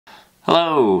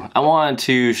Hello, I wanted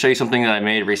to show you something that I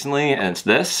made recently, and it's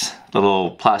this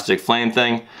little plastic flame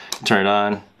thing. Turn it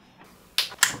on.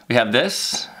 We have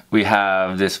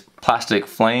this plastic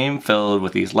flame filled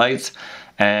with these lights,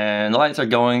 and the lights are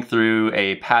going through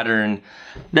a pattern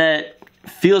that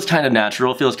feels kind of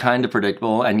natural, feels kind of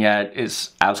predictable, and yet is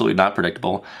absolutely not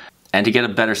predictable. And to get a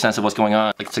better sense of what's going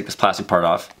on, let's take this plastic part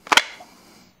off.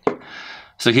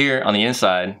 So here on the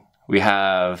inside, we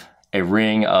have a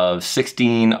ring of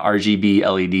 16 RGB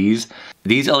LEDs.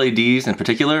 These LEDs in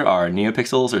particular are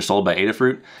NeoPixels. They're sold by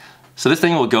Adafruit. So this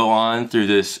thing will go on through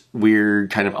this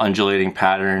weird kind of undulating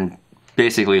pattern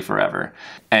basically forever.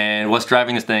 And what's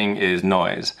driving this thing is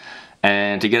noise.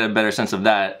 And to get a better sense of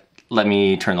that, let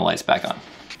me turn the lights back on.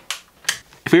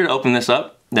 If we were to open this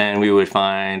up, then we would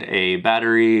find a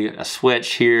battery, a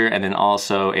switch here, and then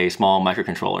also a small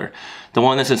microcontroller. The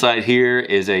one that's inside here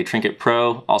is a Trinket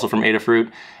Pro, also from Adafruit.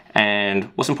 And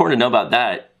what's important to know about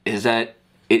that is that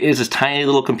it is this tiny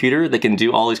little computer that can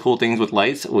do all these cool things with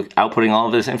lights, with outputting all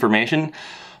of this information,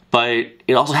 but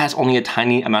it also has only a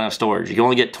tiny amount of storage. You can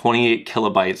only get 28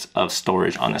 kilobytes of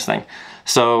storage on this thing.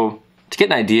 So to get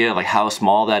an idea of like how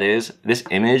small that is, this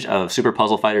image of Super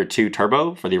Puzzle Fighter 2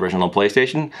 Turbo for the original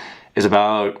PlayStation is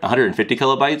about 150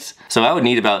 kilobytes. So I would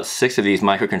need about 6 of these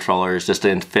microcontrollers just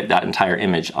to fit that entire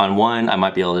image. On one, I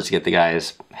might be able to just get the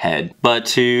guy's head. But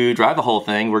to drive the whole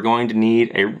thing, we're going to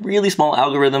need a really small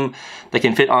algorithm that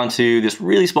can fit onto this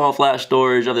really small flash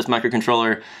storage of this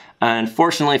microcontroller. And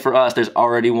fortunately for us, there's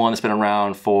already one that's been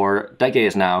around for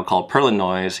decades now called Perlin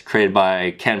Noise, created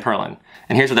by Ken Perlin.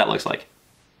 And here's what that looks like.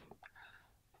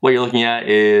 What you're looking at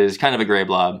is kind of a gray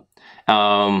blob.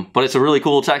 But it's a really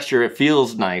cool texture. It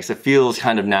feels nice. It feels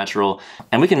kind of natural.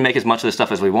 And we can make as much of this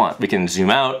stuff as we want. We can zoom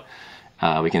out,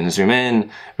 we can zoom in,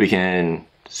 we can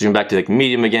zoom back to the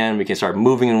medium again, we can start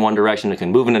moving in one direction, we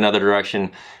can move in another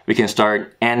direction, we can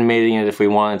start animating it if we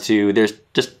wanted to. There's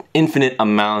just infinite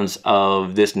amounts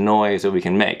of this noise that we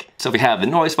can make. So if we have the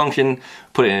noise function,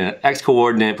 put it in an X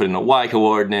coordinate, put it in a Y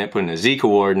coordinate, put it in a Z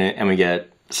coordinate, and we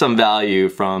get some value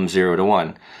from 0 to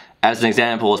 1. As an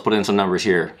example, let's put in some numbers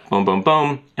here. Boom, boom,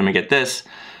 boom, and we get this.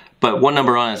 But one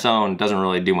number on its own doesn't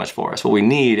really do much for us. What we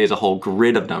need is a whole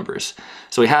grid of numbers.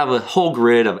 So we have a whole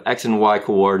grid of X and Y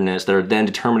coordinates that are then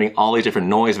determining all these different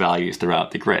noise values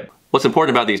throughout the grid. What's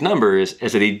important about these numbers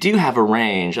is that they do have a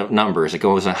range of numbers that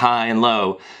goes in high and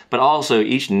low, but also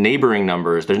each neighboring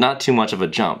numbers, there's not too much of a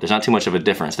jump, there's not too much of a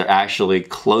difference. They're actually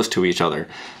close to each other.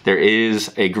 There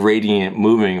is a gradient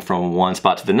moving from one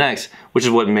spot to the next, which is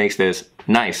what makes this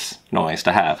nice noise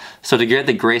to have. So to get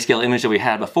the grayscale image that we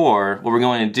had before, what we're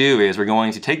going to do is we're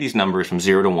going to take these numbers from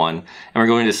 0 to 1, and we're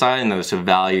going to assign those to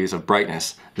values of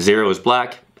brightness. 0 is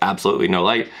black, absolutely no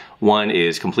light. 1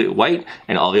 is complete white,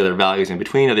 and all the other values in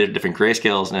between are the different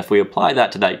grayscales. And if we apply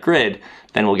that to that grid,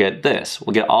 then we'll get this.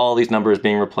 We'll get all these numbers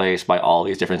being replaced by all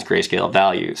these different grayscale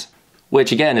values,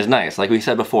 which again is nice. Like we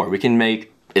said before, we can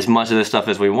make as much of this stuff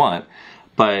as we want,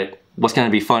 but what's going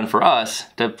to be fun for us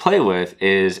to play with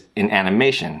is in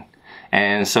animation.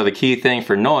 And so the key thing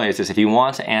for noise is if you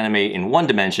want to animate in one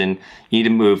dimension, you need to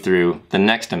move through the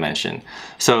next dimension.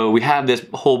 So we have this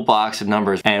whole box of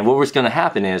numbers, and what's going to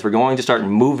happen is we're going to start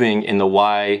moving in the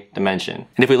Y dimension.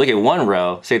 And if we look at one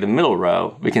row, say the middle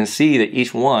row, we can see that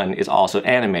each one is also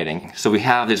animating. So we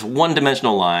have this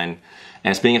one-dimensional line,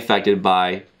 and it's being affected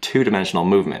by two-dimensional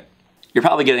movement. You're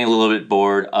probably getting a little bit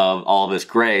bored of all of this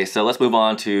gray, so let's move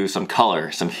on to some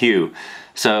color, some hue.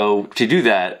 So to do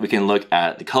that, we can look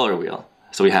at the color wheel.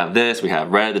 So we have this, we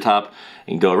have red at the top,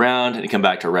 and go around and come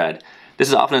back to red. This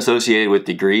is often associated with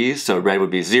degrees, so red would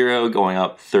be 0, going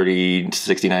up 30,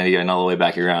 60, 90, and all the way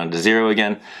back around to 0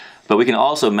 again. But we can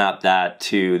also map that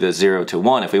to the 0 to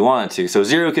 1 if we wanted to. So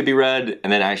 0 could be red,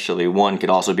 and then actually 1 could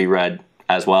also be red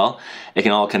as well. It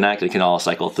can all connect, it can all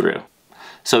cycle through.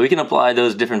 So we can apply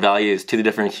those different values to the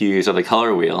different hues of the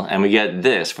color wheel, and we get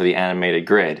this for the animated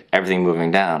grid, everything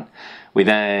moving down. We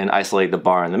then isolate the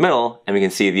bar in the middle, and we can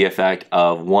see the effect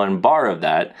of one bar of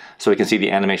that, so we can see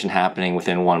the animation happening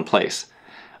within one place.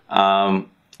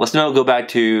 Let's now go back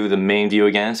to the main view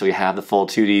again, so we have the full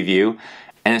 2D view.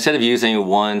 And instead of using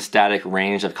one static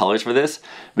range of colors for this,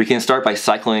 we can start by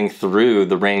cycling through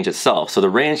the range itself. So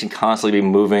the range can constantly be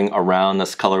moving around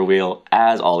this color wheel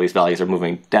as all these values are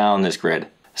moving down this grid.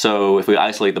 So if we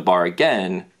isolate the bar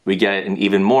again, we get an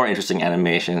even more interesting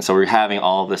animation. So we're having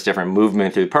all of this different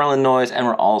movement through the Perlin noise, and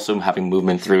we're also having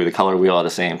movement through the color wheel at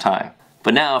the same time.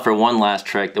 But now for one last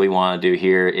trick that we want to do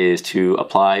here is to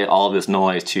apply all of this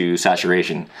noise to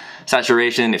saturation.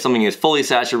 Saturation, if something is fully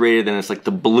saturated, then it's like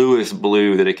the bluest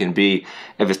blue that it can be.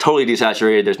 If it's totally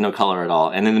desaturated, there's no color at all.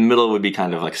 And in the middle would be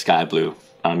kind of like sky blue.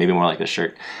 maybe more like this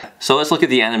shirt. So let's look at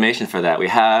the animation for that. We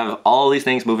have all these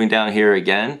things moving down here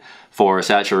again for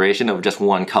saturation of just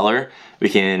one color. We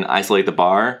can isolate the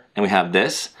bar, and we have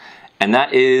this. And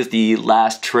that is the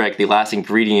last trick, the last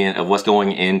ingredient of what's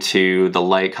going into the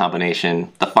light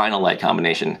combination, the final light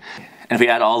combination. And if we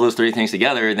add all those three things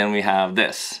together, then we have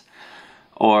this.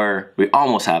 Or we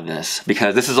almost have this,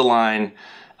 because this is a line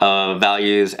of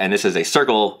values and this is a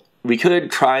circle. We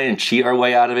could try and cheat our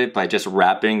way out of it by just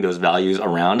wrapping those values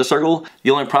around a circle.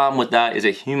 The only problem with that is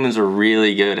that humans are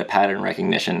really good at pattern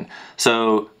recognition.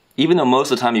 So even though most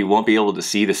of the time you won't be able to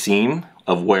see the seam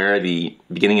of where the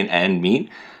beginning and end meet,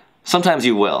 sometimes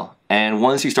you will. And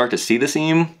once you start to see the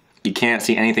seam, you can't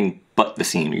see anything but the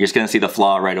seam. You're just gonna see the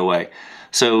flaw right away.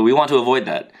 So we want to avoid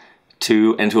that.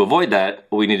 To avoid that,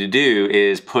 what we need to do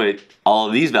is put all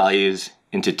of these values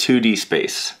into 2D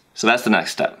space. So that's the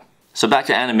next step. So back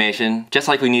to animation, just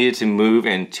like we needed to move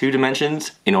in 2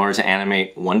 dimensions in order to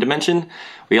animate 1 dimension,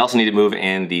 we also need to move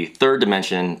in the 3rd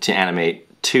dimension to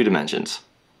animate 2 dimensions.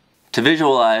 To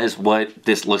visualize what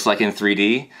this looks like in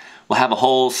 3D, we'll have a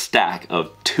whole stack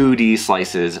of 2D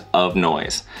slices of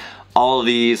noise. All of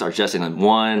these are just in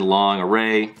one long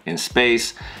array in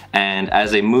space, and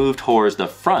as they move towards the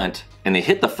front and they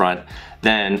hit the front,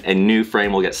 then a new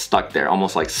frame will get stuck there,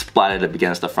 almost like splatted up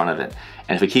against the front of it.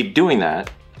 And if we keep doing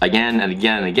that again and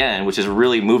again and again, which is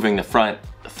really moving the front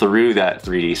through that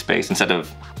 3D space instead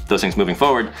of those things moving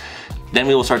forward, then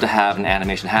we will start to have an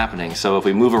animation happening. So if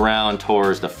we move around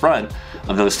towards the front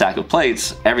of those stack of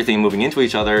plates, everything moving into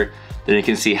each other, then you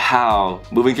can see how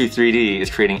moving through 3D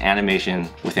is creating animation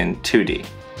within 2D.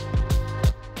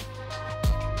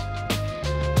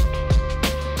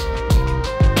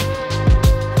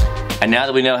 And now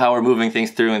that we know how we're moving things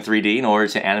through in 3D in order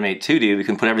to animate 2D, we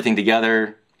can put everything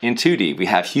together in 2D. We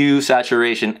have hue,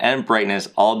 saturation, and brightness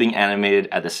all being animated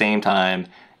at the same time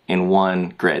in one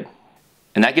grid.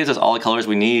 And that gives us all the colors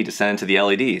we need to send to the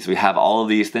LEDs. We have all of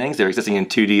these things, they're existing in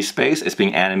 2D space, it's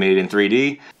being animated in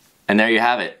 3D, and there you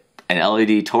have it, an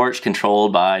LED torch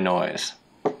controlled by noise.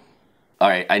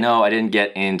 Alright, I know I didn't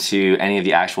get into any of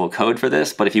the actual code for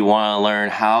this, but if you want to learn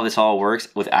how this all works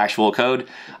with actual code,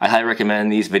 I highly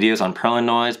recommend these videos on Perlin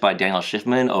noise by Daniel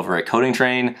Schiffman over at Coding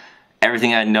Train.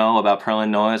 Everything I know about Perlin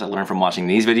noise I learned from watching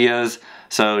these videos,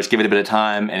 so just give it a bit of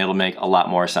time and it'll make a lot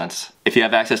more sense. If you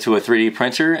have access to a 3D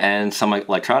printer and some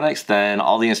electronics, then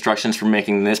all the instructions for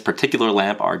making this particular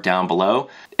lamp are down below.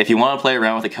 If you want to play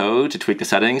around with the code to tweak the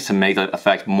settings to make the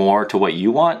effect more to what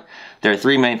you want, there are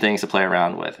 3 main things to play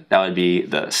around with. That would be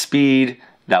the speed,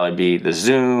 that would be the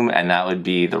zoom, and that would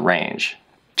be the range.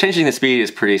 Changing the speed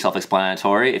is pretty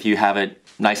self-explanatory. If you have it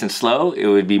nice and slow, it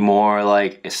would be more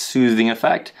like a soothing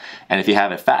effect. And if you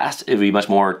have it fast, it would be much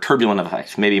more turbulent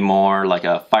effect, maybe more like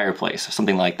a fireplace or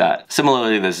something like that.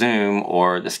 Similarly, the zoom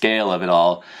or the scale of it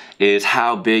all is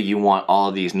how big you want all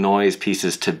of these noise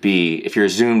pieces to be. If you're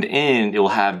zoomed in, it will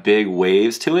have big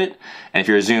waves to it. And if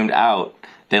you're zoomed out,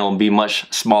 then it will be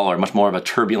much smaller, much more of a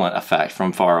turbulent effect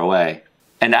from far away.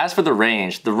 And as for the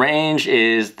range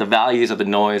is the values of the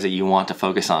noise that you want to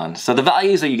focus on. So the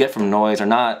values that you get from noise are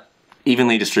not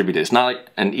evenly distributed. It's not like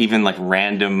an even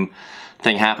random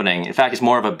thing happening. In fact, it's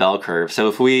more of a bell curve. So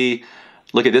if we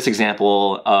look at this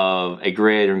example of a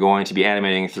grid and we're going to be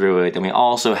animating through it, then we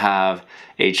also have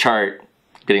a chart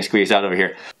getting squeezed out over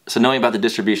here. So knowing about the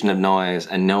distribution of noise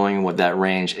and knowing what that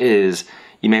range is,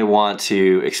 you may want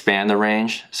to expand the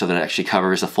range so that it actually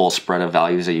covers the full spread of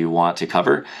values that you want to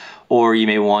cover. Or you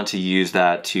may want to use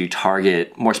that to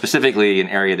target more specifically an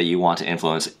area that you want to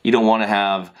influence. You don't want to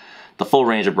have the full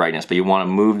range of brightness, but you want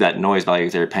to move that noise value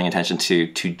that you're paying attention to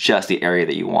just the area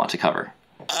that you want to cover.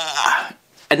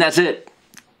 And that's it.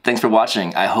 Thanks for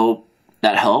watching. I hope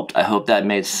that helped. I hope that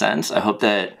made sense. I hope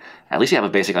that at least you have a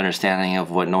basic understanding of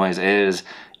what noise is.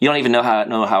 You don't even know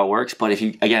how it works, but if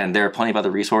you, again, there are plenty of other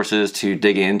resources to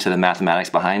dig into the mathematics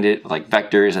behind it, like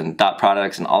vectors and dot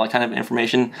products and all that kind of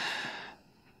information,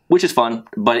 which is fun,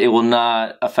 but it will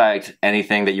not affect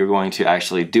anything that you're going to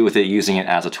actually do with it using it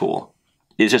as a tool.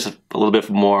 It's just a little bit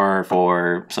more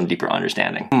for some deeper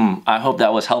understanding. I hope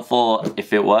that was helpful.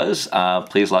 If it was,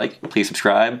 please like, please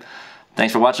subscribe.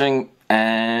 Thanks for watching,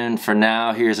 and for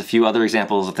now, here's a few other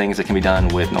examples of things that can be done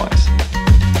with noise.